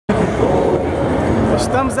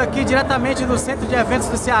Estamos aqui diretamente do Centro de Eventos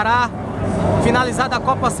do Ceará, finalizada a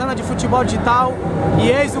Copa de Futebol Digital, e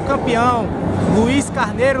eis o campeão, Luiz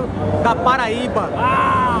Carneiro da Paraíba.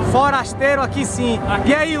 Forasteiro aqui sim.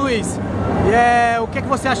 E aí, Luiz? O que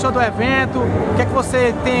você achou do evento? O que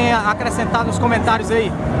você tem a acrescentar nos comentários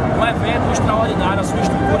aí? Um evento extraordinário, a sua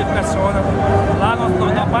estrutura impressiona. Lá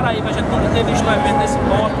na Paraíba a gente nunca teve visto um evento desse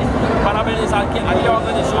porte. Parabenizar quem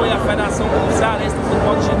organizou e a Federação Cearense de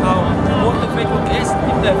Futebol Digital por ter feito esse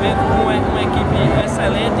tipo de evento com uma equipe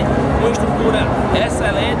excelente, uma estrutura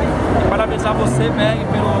excelente. E parabenizar você, Berg,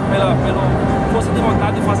 pela força de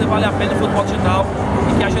vontade de fazer valer a pena o futebol digital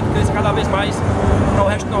e que a gente cresça cada vez mais para o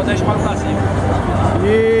resto do Nordeste e para o Brasil.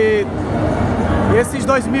 E esses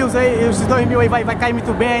 2 mil aí vai cair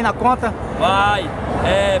muito bem aí na conta? Vai.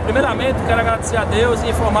 Primeiramente, quero agradecer a Deus e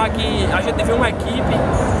informar que a gente viu uma equipe,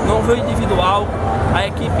 não veio individual. A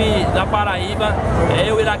equipe da Paraíba,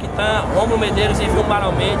 eu, Iraquitã, Romulo Medeiros e Vilmar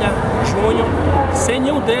Almeida, Júnior. Sem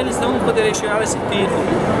nenhum deles eu não poderia chegar a esse título.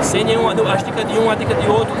 Sem nenhuma, as dicas de um, a dica de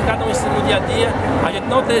outro, que cada um ensina no dia a dia, a gente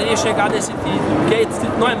não teria chegado a esse título. Porque esse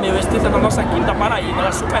título não é meu, esse título é da nossa equipe da Paraíba,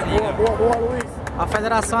 da Superliga. Boa, Luiz. A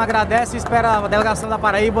federação agradece e espera a delegação da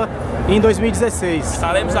Paraíba em 2016.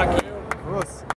 Estaremos aqui.